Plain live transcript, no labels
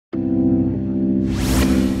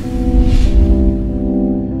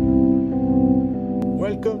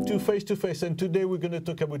Face to Face, and today we're going to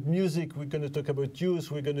talk about music, we're going to talk about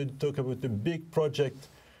youth, we're going to talk about a big project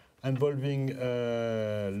involving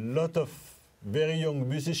a lot of very young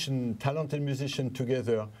musicians, talented musicians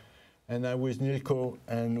together. And I'm with Nilko,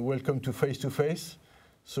 and welcome to Face.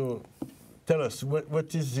 So tell us,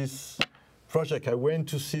 what is this project? I went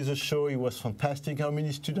to see the show, it was fantastic. How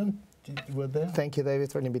many students were there? Thank you,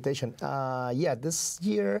 David, for the invitation. Yeah, this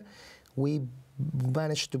year we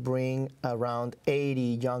managed to bring around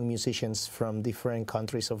 80 young musicians from different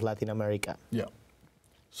countries of Latin America. Yeah.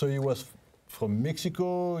 So it was from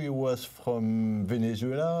Mexico, it was from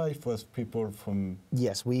Venezuela, it was people from...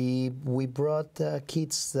 Yes, we brought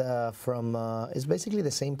kids from... it's basically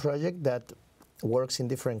the same project that works in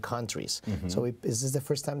different countries. Mm-hmm. So this is the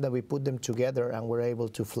first time that we put them together, and we're able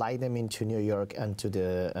to fly them into New York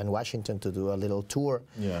and Washington to do a little tour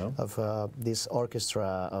of this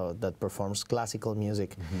orchestra that performs classical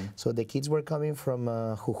music. Mm-hmm. So the kids were coming from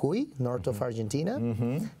Jujuy, north of Argentina.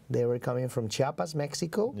 Mm-hmm. They were coming from Chiapas,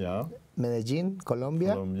 Mexico. Yeah. Medellin,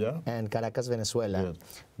 Colombia, and Caracas, Venezuela. Yeah.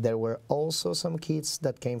 There were also some kids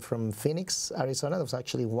that came from Phoenix, Arizona. There was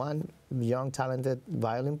actually one young, talented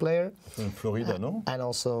violin player. From Florida, no? And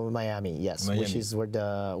also Miami, yes, which is where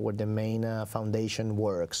the main foundation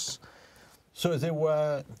works. So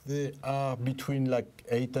they are between like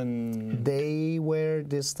 8 and... They were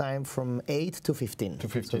this time from 8 to 15.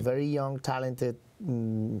 So very young, talented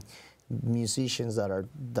musicians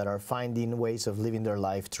that are finding ways of living their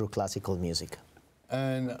life through classical music.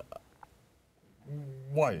 And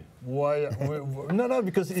why? No,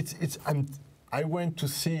 because I went to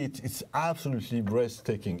see it. It's absolutely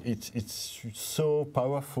breathtaking. It's so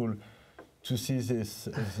powerful to see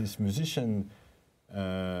this musician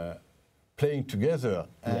playing together.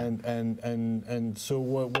 And so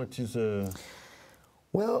what is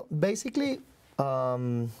Well, basically.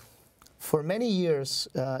 For many years,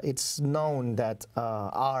 it's known that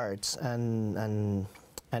arts and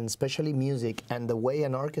especially music and the way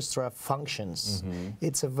an orchestra functions,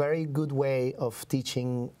 it's a very good way of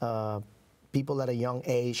teaching people at a young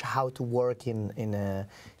age how to work as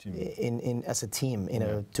a team,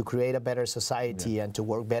 to create a better society and to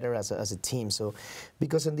work better as a team. So,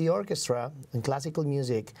 because in the orchestra, in classical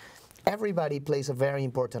music, everybody plays a very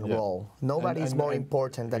important role. Nobody is more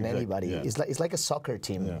important than anybody. Yeah. It's like a soccer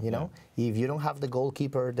team, you know? If you don't have the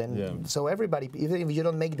goalkeeper, then... So everybody, even if you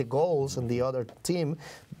don't make the goals on the other team,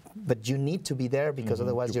 but you need to be there because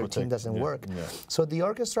otherwise your team doesn't work. Yeah. So the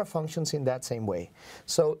orchestra functions in that same way.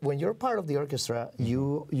 So when you're part of the orchestra,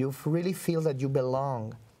 you really feel that you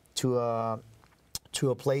belong to a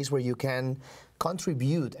place where you can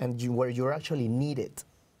contribute and where you're actually needed.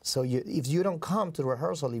 So if you don't come to the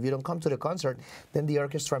rehearsal, if you don't come to the concert, then the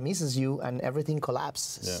orchestra misses you and everything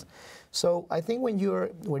collapses. Yeah. So I think when you're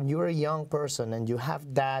a young person and you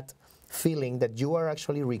have that feeling that you are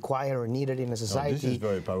actually required or needed in a society, this is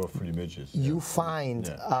very powerful images. You find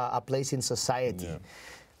a place in society. Yeah.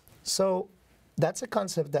 So that's a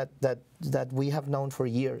concept that we have known for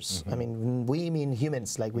years. I mean, we mean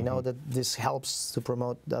humans, like we know that this helps to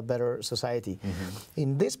promote a better society.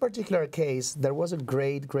 In this particular case, there was a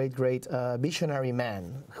great visionary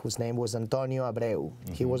man whose name was Antonio Abreu.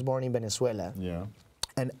 He was born in Venezuela. Yeah.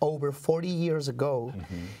 And over 40 years ago,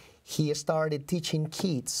 he started teaching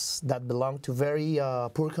kids that belong to very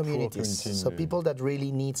poor communities. So people that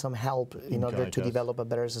really need some help in order to develop a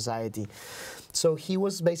better society. So he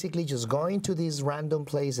was basically just going to these random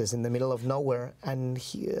places in the middle of nowhere, and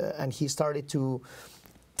he started to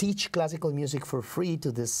teach classical music for free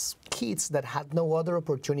to these kids that had no other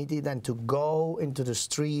opportunity than to go into the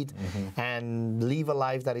street and live a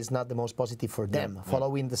life that is not the most positive for them,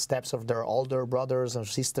 following the steps of their older brothers or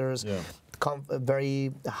sisters,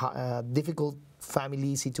 very difficult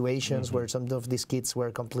family situations where some of these kids were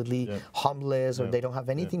completely homeless or they don't have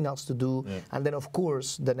anything else to do. And then, of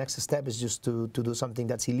course, the next step is just to do something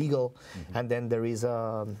that's illegal. And then there's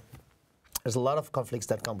a lot of conflicts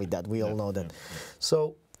that come with that. We all know that.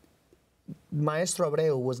 So Maestro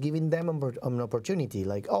Abreu was giving them an opportunity,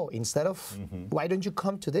 like, oh, instead of, why don't you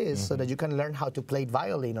come to this so that you can learn how to play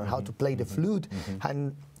violin or how to play the flute?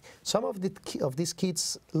 And some of these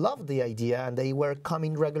kids loved the idea, and they were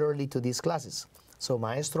coming regularly to these classes. So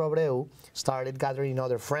Maestro Abreu started gathering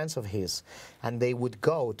other friends of his, and they would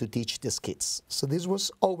go to teach these kids. So this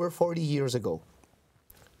was over 40 years ago.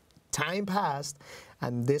 Time passed,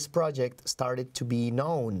 and this project started to be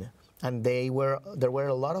known. And there were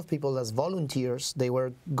a lot of people as volunteers. They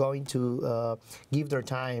were going to give their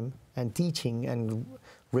time and teaching and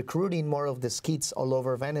recruiting more of these kids all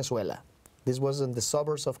over Venezuela. This was in the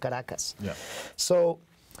suburbs of Caracas. Yeah. So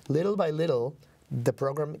little by little, the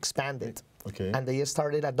program expanded. Okay. And they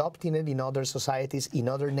started adopting it in other societies, in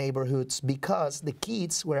other neighborhoods, because the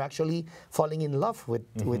kids were actually falling in love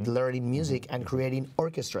with learning music and creating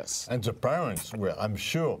orchestras. And the parents were, I'm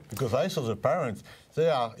sure, because I saw the parents, they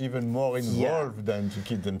are even more involved than the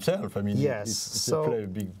kids themselves. I mean, they play a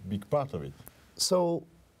big part of it. So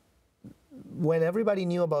when everybody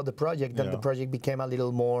knew about the project, then the project became a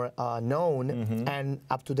little more known, and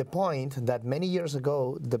up to the point that many years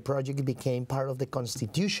ago, the project became part of the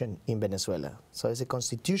constitution in Venezuela. So it's a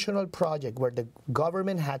constitutional project where the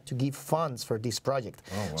government had to give funds for this project.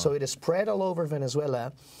 Oh, wow. So it spread all over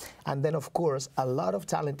Venezuela, and then of course, a lot of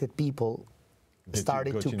talented people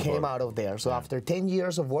started to came out of there. So after 10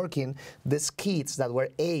 years of working, these kids that were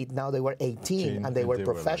 8, now they were 18, and they were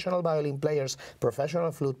professional violin players,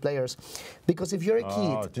 professional flute players. Because if you're a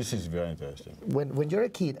kid, this is very interesting. When you're a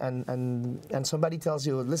kid and somebody tells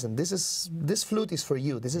you, listen, this flute is for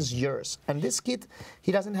you, this is yours, and this kid,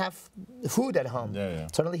 he doesn't have food at home.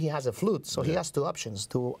 Suddenly he has a flute, so he has two options: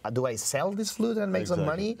 do I sell this flute and make some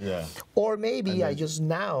money, or maybe I just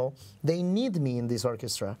now they need me in this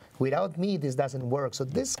orchestra. Without me, this doesn't work. So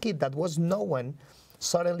this kid that was no one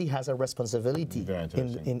suddenly has a responsibility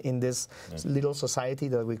in this little society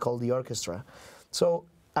that we call the orchestra. So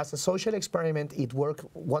as a social experiment, it worked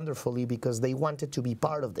wonderfully because they wanted to be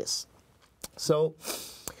part of this. So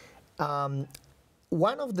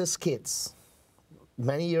one of these kids,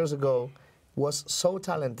 many years ago, was so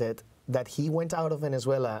talented that he went out of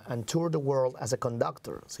Venezuela and toured the world as a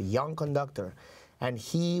conductor, as a young conductor. And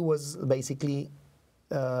he was basically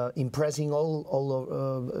impressing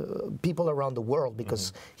all people around the world,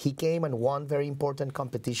 because he came and won very important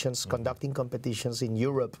competitions, conducting competitions in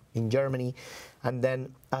Europe, in Germany, and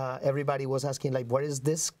then everybody was asking, like, where is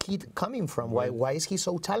this kid coming from? Why is he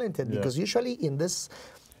so talented? Because usually in this,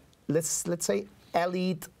 let's say,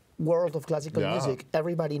 elite world of classical music,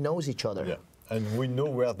 everybody knows each other. And we know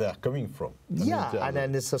where they're coming from. And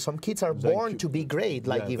then so some kids are born to be great.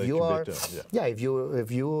 Like if you are, if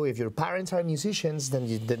your parents are musicians,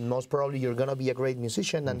 then most probably you're gonna be a great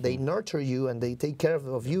musician, and they nurture you and they take care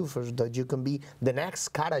of you so that you can be the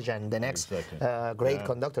next Karajan, the next great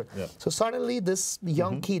conductor. So suddenly this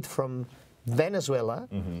young kid from Venezuela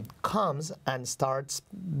comes and starts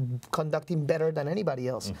conducting better than anybody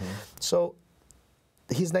else. So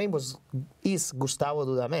his name is Gustavo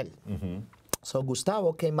Dudamel. So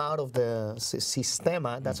Gustavo came out of the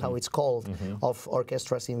Sistema, that's how it's called, of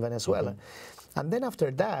orchestras in Venezuela. And then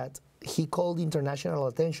after that, he called international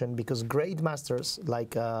attention because great masters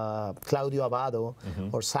like Claudio Abbado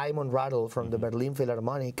or Simon Rattle from the Berlin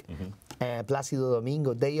Philharmonic, Plácido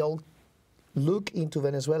Domingo, they all looked into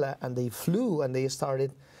Venezuela and they flew and they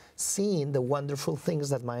started seeing the wonderful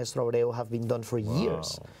things that Maestro Abreu have been done for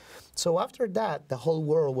years. So after that, the whole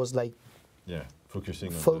world was like,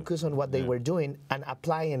 focus on what they were doing and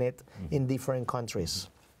applying it in different countries.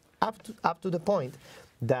 Up to the point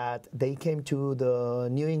that they came to the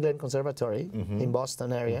New England Conservatory in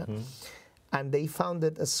Boston area, and they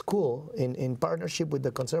founded a school in partnership with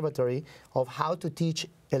the conservatory of how to teach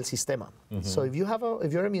El Sistema. So if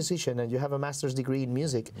you're a musician and you have a master's degree in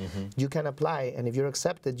music, you can apply, and if you're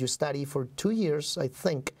accepted, you study for 2 years, I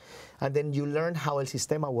think, and then you learn how El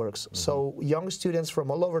Sistema works. So young students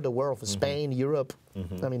from all over the world, Spain, Europe,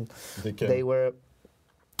 I mean, they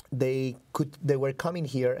were coming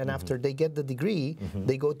here, and after they get the degree,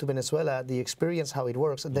 they go to Venezuela, they experience how it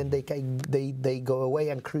works, and then they go away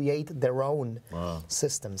and create their own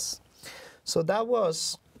systems. So that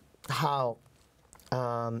was how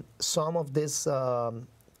some of these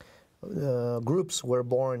groups were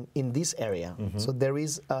born in this area. So there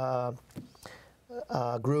is a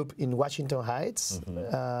group in Washington Heights,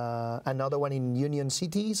 another one in Union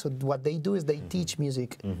City. So what they do is they teach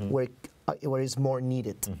music where it's more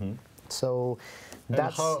needed. So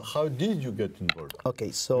that's how did you get involved?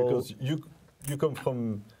 Okay, so because you come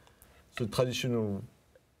from the traditional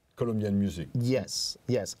Colombian music. Yes.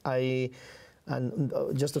 And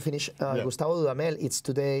just to finish, Gustavo Dudamel is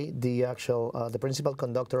today the principal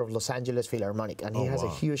conductor of Los Angeles Philharmonic, and he has a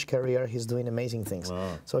huge career. He's doing amazing things.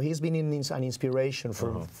 So he's been an inspiration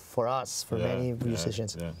for us, for many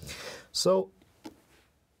musicians. So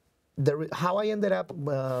how I ended up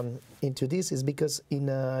into this is because in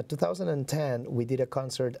 2010 we did a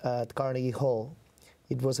concert at Carnegie Hall.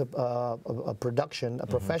 It was a production, a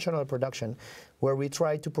professional production, where we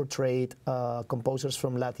tried to portray composers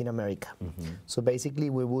from Latin America. So basically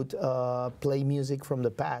we would play music from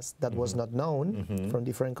the past that was not known, from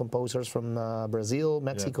different composers from Brazil,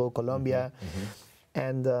 Mexico, Colombia.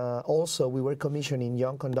 And also we were commissioning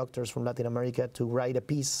young conductors from Latin America to write a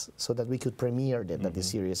piece so that we could premiere the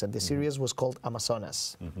series. And the series was called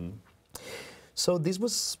Amazonas. So this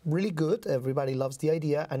was really good. Everybody loves the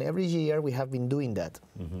idea, and every year we have been doing that.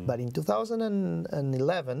 But in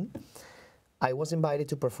 2011, I was invited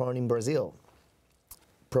to perform in Brazil.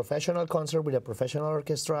 Professional concert with a professional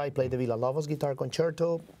orchestra. I played the Villa-Lobos guitar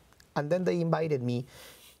concerto, and then they invited me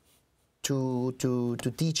to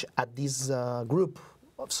teach at this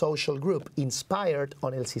social group inspired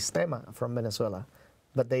on El Sistema from Venezuela,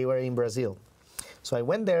 but they were in Brazil. So I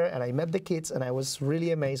went there and I met the kids, and I was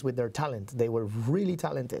really amazed with their talent. They were really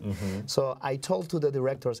talented. So I told to the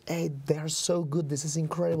directors, hey, they are so good. This is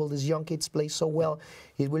incredible. These young kids play so well.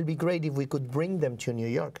 It will be great if we could bring them to New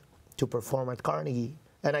York to perform at Carnegie.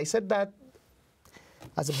 And I said that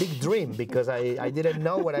as a big dream, because I didn't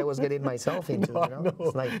know what I was getting myself into. No, you know? no.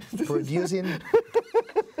 It's like producing.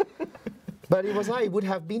 But it would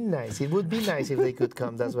have been nice. It would be nice if they could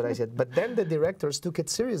come. That's what I said. But then the directors took it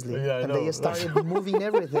seriously, and they started moving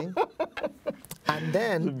everything. And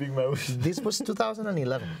then this was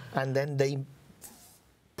 2011, and then they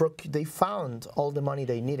found all the money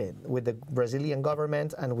they needed with the Brazilian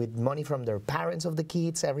government and with money from their parents of the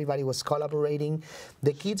kids. Everybody was collaborating.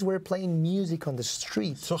 The kids were playing music on the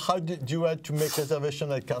street. So how did you had to make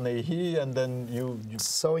reservation at Carnegie, and then you...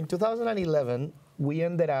 So in 2011, we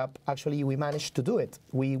ended up, actually, we managed to do it.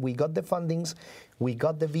 We got the fundings, we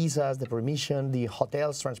got the visas, the permission, the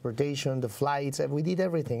hotels, transportation, the flights, and we did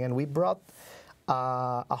everything. And we brought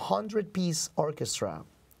a 100-piece orchestra,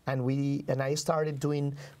 and I started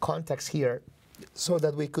doing contacts here so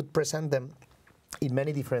that we could present them in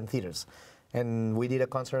many different theaters. And we did a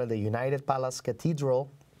concert at the United Palace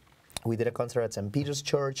Cathedral. We did a concert at St. Peter's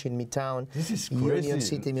Church in Midtown. This is crazy. Union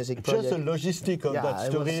City Music Project. Just the logistic of that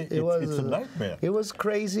story, it's a nightmare. It was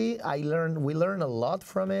crazy. We learned a lot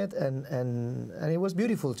from it, and it was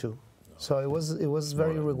beautiful too. So it was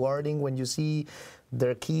very rewarding when you see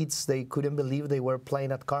their kids. They couldn't believe they were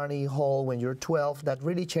playing at Carnegie Hall when you're 12. That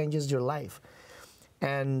really changes your life.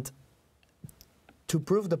 And to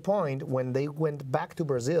prove the point, when they went back to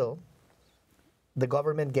Brazil, the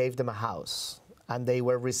government gave them a house. And they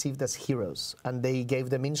were received as heroes, and they gave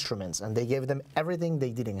them instruments, and they gave them everything they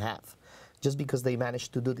didn't have, just because they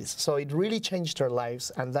managed to do this. So it really changed their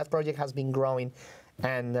lives, and that project has been growing,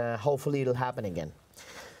 and hopefully it'll happen again.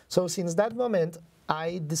 So since that moment,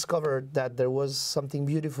 I discovered that there was something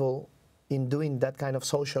beautiful in doing that kind of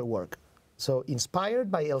social work. So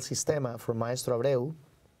inspired by El Sistema from Maestro Abreu,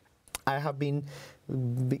 I have been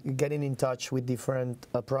getting in touch with different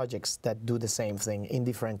projects that do the same thing in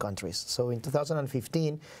different countries. So in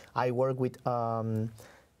 2015, I worked with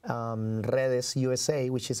Redes USA,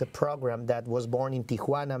 which is a program that was born in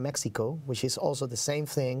Tijuana, Mexico, which is also the same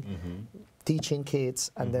thing, teaching kids,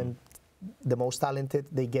 and then the most talented,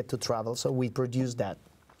 they get to travel. So we produce that.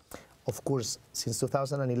 Of course, since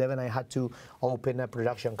 2011, I had to open a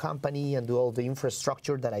production company and do all the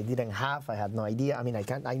infrastructure that I didn't have. I had no idea. I mean,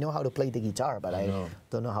 I know how to play the guitar, but I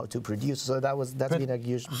don't know how to produce. So that's been a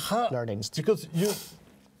huge learning. Because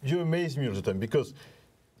you amaze me all the time, because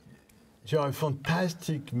you're a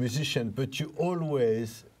fantastic musician, but you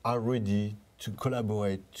always are ready to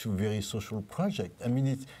collaborate to very social projects. I mean,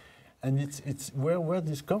 it's where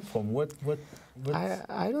this come from?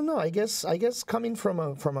 I don't know. I guess coming from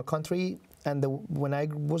a country, and when I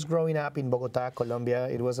was growing up in Bogota, Colombia,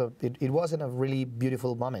 it wasn't a really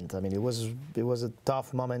beautiful moment. I mean, it was a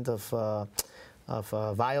tough moment of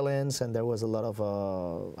violence, and there was a lot of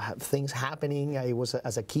things happening.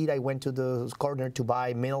 As a kid, I went to the corner to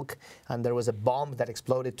buy milk, and there was a bomb that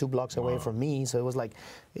exploded 2 blocks away from me. So it was like,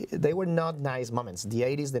 they were not nice moments. The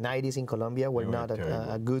 80s, the 90s in Colombia were not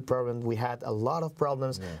a good problem. We had a lot of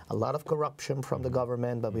problems, a lot of corruption from the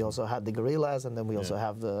government, but we also had the guerrillas, and then we also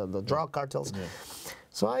have the drug cartels.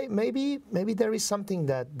 So maybe there is something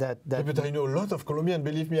that. Yeah, but I know a lot of Colombian.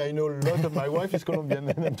 Believe me, I know a lot of. My wife is Colombian,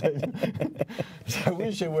 and I'm telling you. So I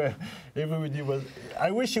wish everybody was.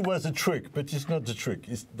 I wish it was a trick, but it's not the trick.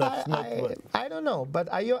 That's not what. I don't know,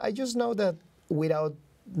 but I just know that without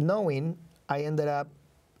knowing, I ended up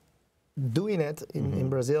doing it in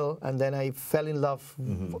Brazil, and then I fell in love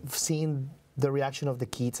seeing the reaction of the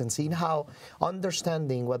kids and seeing how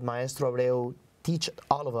understanding what Maestro Abreu teach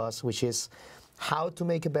all of us, which is how to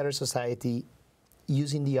make a better society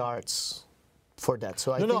using the arts for that.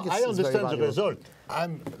 So I think I understand the result.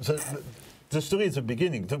 The story is the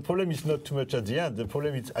beginning. The problem is not too much at the end. The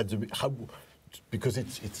problem is at because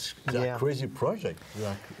they are crazy project.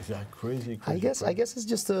 They are crazy. I guess it's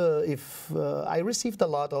just I received a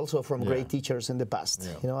lot also from great teachers in the past.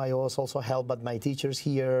 You know, I was also helped by my teachers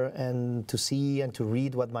here, and to see and to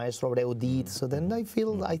read what Maestro Abreu did. So then I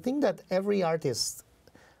think that every artist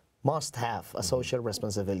must have a social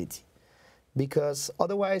responsibility, because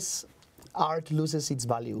otherwise art loses its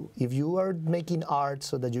value. If you are making art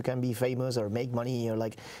so that you can be famous or make money, or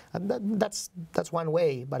like that's one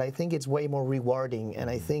way. But I think it's way more rewarding. And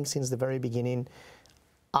I think since the very beginning,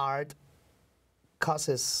 art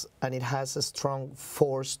causes and it has a strong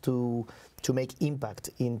force to make impact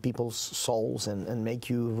in people's souls and make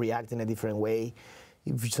you react in a different way.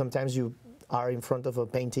 Sometimes you are in front of a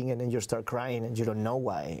painting and then you start crying and you don't know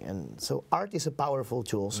why. And so art is a powerful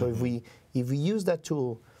tool. So if we use that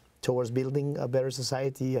tool towards building a better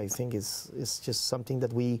society, I think it's just something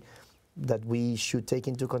that we should take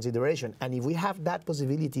into consideration. And if we have that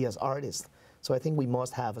possibility as artists, so I think we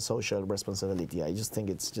must have a social responsibility. I just think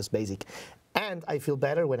it's just basic. And I feel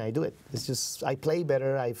better when I do it. It's just, I play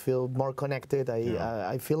better, I feel more connected,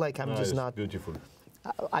 I feel like I'm just not... Beautiful.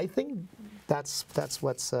 I think that's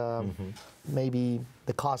what's maybe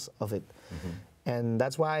the cause of it. And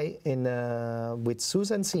that's why with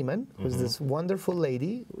Susan Seaman, who's this wonderful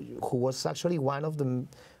lady who was actually one of the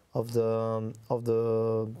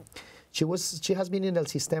she has been in El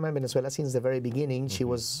Sistema in Venezuela since the very beginning. She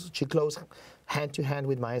closed hand to hand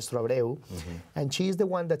with Maestro Abreu, and she is the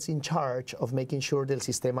one that's in charge of making sure that El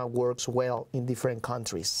Sistema works well in different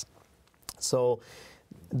countries. So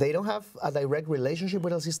they don't have a direct relationship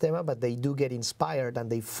with El Sistema, but they do get inspired and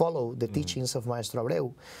they follow the teachings of Maestro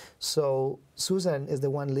Abreu. So Susan is the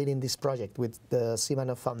one leading this project with the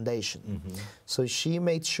Simanov Foundation. So she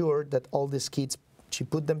made sure that all these kids, she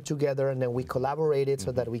put them together and then we collaborated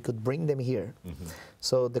so that we could bring them here.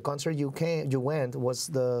 So the concert you went was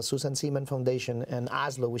the Susan Seaman Foundation and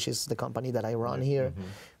Aslo, which is the company that I run here.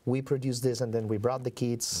 We produced this and then we brought the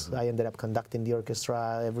kids. I ended up conducting the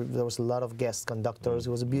orchestra. There was a lot of guest conductors. It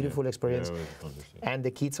was a beautiful experience. And the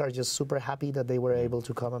kids are just super happy that they were able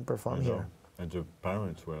to come and perform here. And the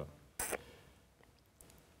parents were.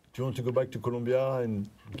 Do you want to go back to Colombia and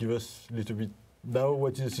give us a little bit now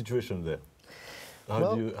what is the situation there?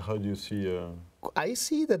 How do you see? I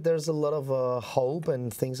see that there's a lot of hope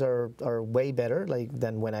and things are way better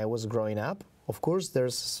than when I was growing up. Of course,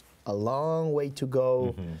 there's a long way to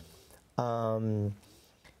go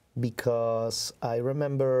because I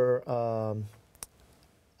remember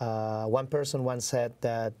one person once said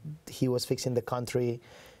that he was fixing the country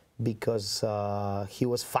because he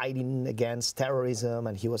was fighting against terrorism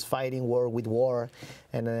and he was fighting war with war,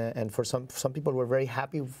 and for some people were very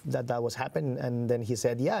happy that was happening. And then he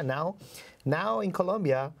said, yeah, now in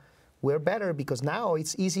Colombia we're better because now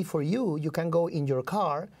it's easy for you. You can go in your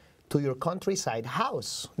car to your countryside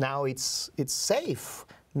house. Now it's safe.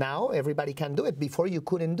 Now everybody can do it. Before you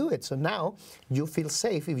couldn't do it. So now you feel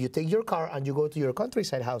safe if you take your car and you go to your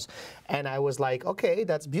countryside house. And I was like, okay,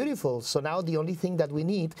 that's beautiful. So now the only thing that we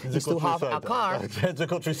need is to have a car, the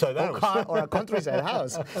countryside house. Or a countryside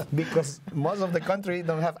house, because most of the country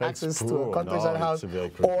don't have access to a countryside house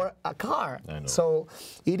or a car. So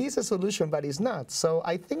it is a solution, but it's not. So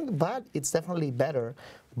I think that it's definitely better,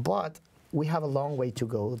 but we have a long way to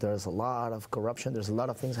go. There's a lot of corruption. There's a lot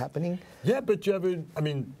of things happening. Yeah, but you have I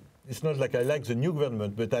mean, it's not like I like the new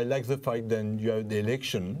government, but I like the fact that you have the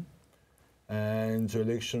election, and the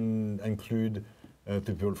election include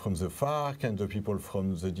people from the FARC and the people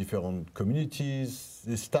from the different communities.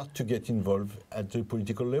 They start to get involved at the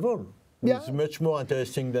political level. Yeah. It's much more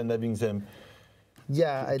interesting than having them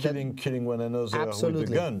killing one another with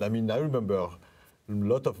a gun. I mean, I remember a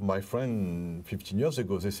lot of my friends 15 years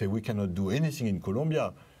ago, they say we cannot do anything in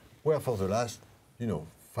Colombia. Where for the last,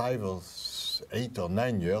 5 or 8 or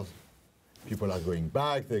 9 years, people are going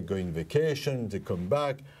back, they go on vacation, they come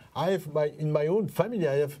back. I have in my own family,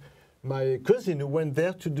 I have my cousin who went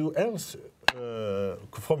there to do health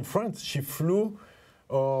from France. She flew,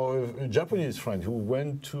 or a Japanese friend who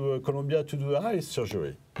went to Colombia to do eye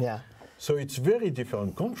surgery. Yeah. So it's very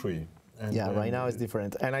different country. And right now it's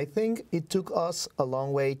different. And I think it took us a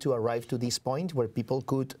long way to arrive to this point where people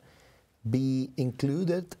could be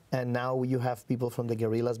included, and now you have people from the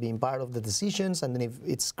guerrillas being part of the decisions, and then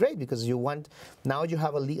it's great because now you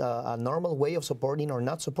have a normal way of supporting or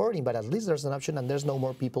not supporting, but at least there's an option and there's no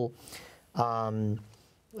more people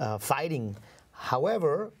fighting.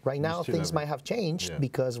 However, right now things might have changed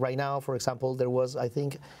because right now, for example, there was, I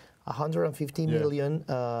think, 150 million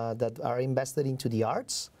that are invested into the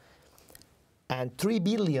arts, and 3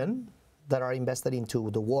 billion that are invested into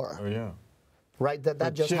the war. Oh, yeah. Right,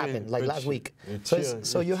 that just happened, like last week.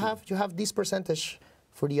 So you have this percentage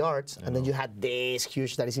for the arts, and then you had this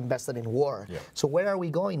huge that is invested in war. Yeah. So where are we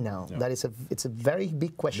going now? Yeah. It's a very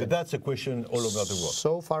big question. But that's a question all over the world.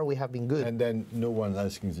 So far we have been good. And then no one's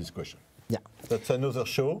asking this question. Yeah. That's another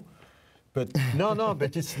show. But no,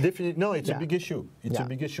 but it's definitely, no, it's a big issue. It's a Yeah.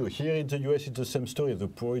 big issue. Here in the US, it's the same story. The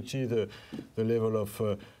poverty, the level of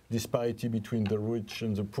disparity between the rich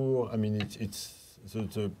and the poor. I mean, it's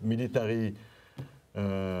the military,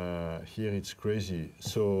 here it's crazy.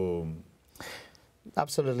 So.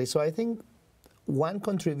 Absolutely. So I think one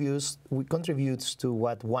contributes to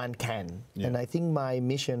what one can. Yeah. And I think my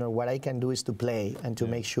mission or what I can do is to play and to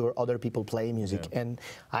make sure other people play music. Yeah. And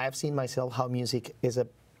I have seen myself how music is a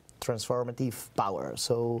transformative power.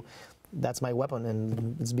 So that's my weapon,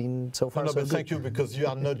 and it's been so far No, so but good. thank you, because you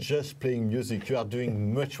are not just playing music, you are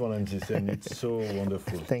doing much more than this, and it's so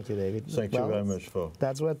wonderful. Thank you, David. Thank you very much for.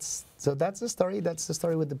 That's the story. That's the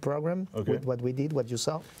story with the program, Okay. with what we did, what you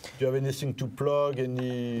saw. Do you have anything to plug?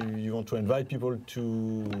 You want to invite people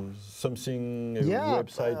to something, a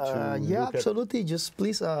website to yeah, look absolutely. Just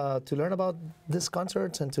please, to learn about these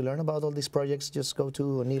concerts and to learn about all these projects, just go to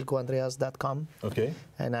nilkoandreas.com. at? Okay.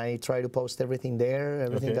 And I try to post everything there,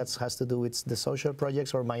 everything Okay. that has to do with the social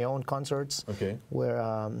projects or my own concerts, Okay. where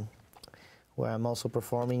I'm also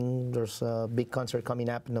performing. There's a big concert coming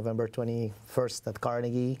up November 21st at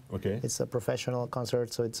Carnegie. Okay. It's a professional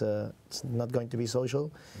concert, so it's not going to be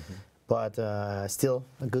social, but still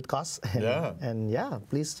a good cause. Yeah. And yeah,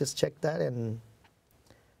 please just check that and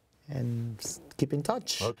keep in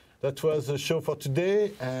touch. Okay. That was the show for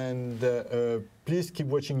today, and please keep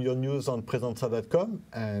watching your news on presenza.com,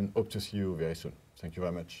 and hope to see you very soon. Thank you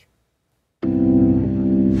very much.